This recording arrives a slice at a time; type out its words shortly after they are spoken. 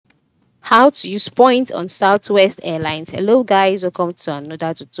how to use points on Southwest Airlines. Hello guys, welcome to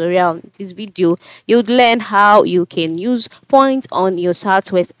another tutorial. In this video you'll learn how you can use points on your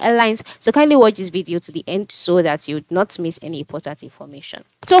Southwest Airlines, so kindly watch this video to the end so that you would not miss any important information.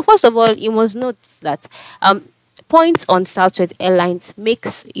 So first of all, you must note that points on Southwest Airlines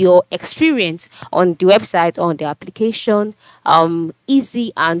makes your experience on the website, on the application,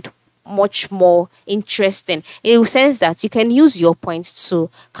 easy and much more interesting, in the sense that you can use your points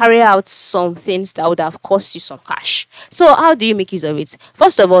to carry out some things that would have cost you some cash. So how do you make use of it?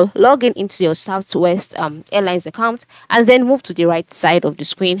 First of all, log in into your Southwest Airlines account and then move to the right side of the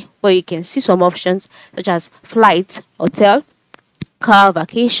screen where you can see some options such as flight, hotel, car,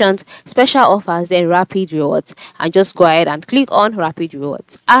 vacations, special offers, then rapid rewards, and just go ahead and click on rapid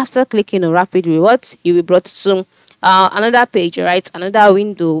rewards. After clicking on rapid rewards, you'll be brought to another page, right? Another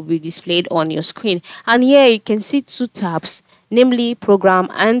window will be displayed on your screen, and here you can see two tabs, namely program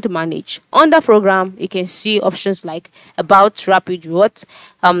and manage. Under program, you can see options like about rapid rewards,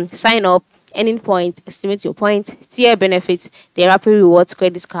 sign up, earning points, estimate your points, tier benefits, the rapid rewards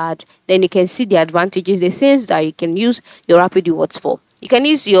credit card. Then you can see the advantages, the things that you can use your rapid rewards for. You can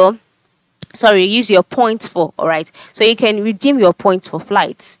use your points for, all right? So you can redeem your points for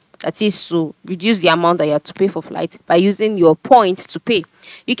flights. That is to reduce the amount that you have to pay for flight by using your points to pay.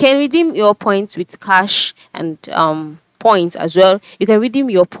 You can redeem your points with cash and points as well. You can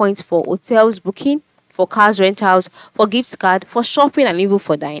redeem your points for hotels booking, for cars rentals, for gift card, for shopping, and even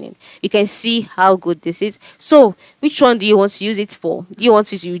for dining. You can see how good this is. So which one do you want to use it for? Do you want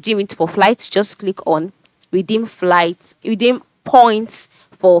to redeem it for flights? Just click on redeem flights, redeem points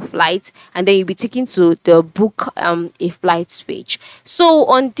for flight, and then you'll be taken to the book a flight page. So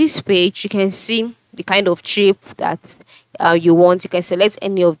on this page you can see the kind of trip that you want. You can select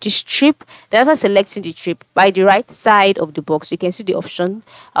any of this trip. Then after selecting the trip, by the right side of the box you can see the option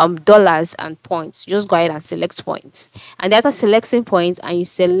dollars and points. Just go ahead and select points, and after selecting points and you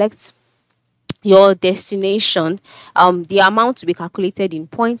select your destination, the amount to be calculated in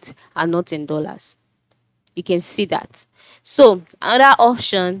points and not in dollars. You can see that. So another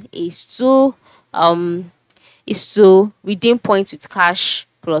option is to redeem points with cash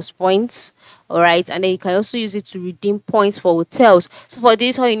plus points. All right, and then you can also use it to redeem points for hotels. So for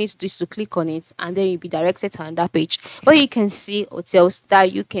this, all you need to do is to click on it, and then you'll be directed to another page where you can see hotels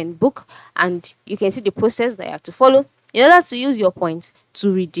that you can book, and you can see the process that you have to follow in order to use your points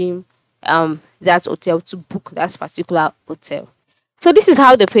to redeem that hotel, to book that particular hotel. So this is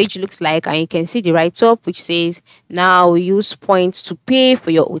how the page looks like, and you can see the right top which says now use points to pay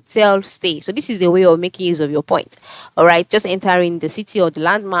for your hotel stay. So this is the way of making use of your points. All right, just enter in the city or the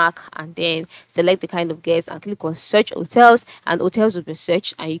landmark and then select the kind of guest and click on search hotels, and hotels will be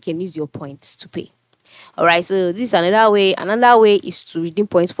searched and you can use your points to pay. All right, so this is another way. Another way is to redeem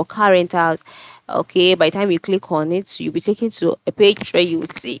points for car rentals. Okay, by the time you click on it, you'll be taken to a page where you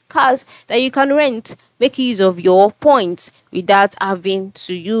would see cars that you can rent. Make use of your points without having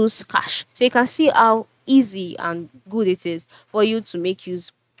to use cash. So you can see how easy and good it is for you to make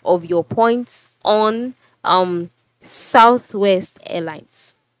use of your points on Southwest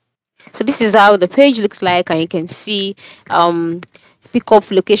Airlines. So this is how the page looks like, and you can see pick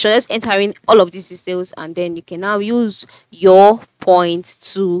up location. Let's enter in all of these details, and then you can now use your points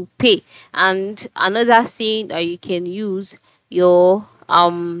to pay. And another thing that you can use your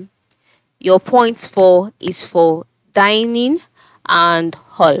points for is for dining and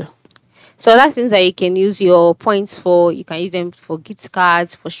hall. So that's things that you can use your points for. You can use them for gift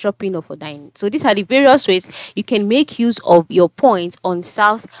cards, for shopping, or for dining. So these are the various ways you can make use of your points on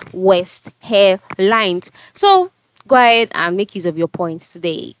Southwest Airlines. So go ahead and make use of your points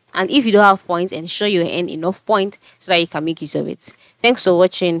today. And if you don't have points, ensure you earn enough points so that you can make use of it. Thanks for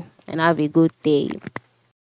watching and have a good day.